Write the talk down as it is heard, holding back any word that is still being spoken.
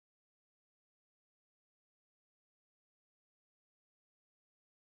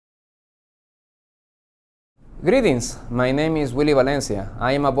Greetings, my name is Willy Valencia.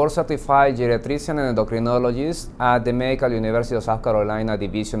 I am a board-certified geriatrician and endocrinologist at the Universidad of South Carolina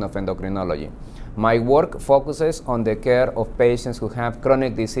Division of Endocrinology. My work focuses on the care of patients who have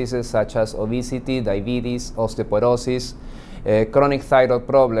chronic diseases such as obesity, diabetes, osteoporosis, chronic thyroid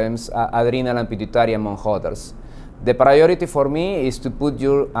problems, adrenal and pituitary, among others. The priority for me is to put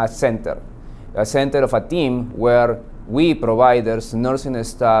you at center of a team where we providers, nursing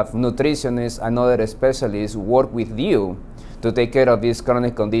staff, nutritionists, and other specialists work with you to take care of these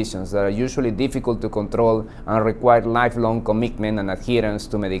chronic conditions that are usually difficult to control and require lifelong commitment and adherence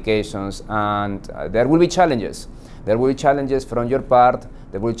to medications. And there will be challenges. There will be challenges from your part,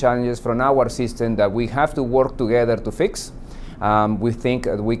 there will be challenges from our system that we have to work together to fix. We think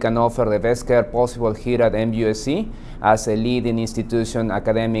that we can offer the best care possible here at MUSC as a leading institution,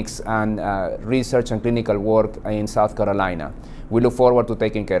 academics, and research and clinical work in South Carolina. We look forward to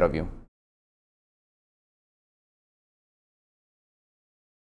taking care of you.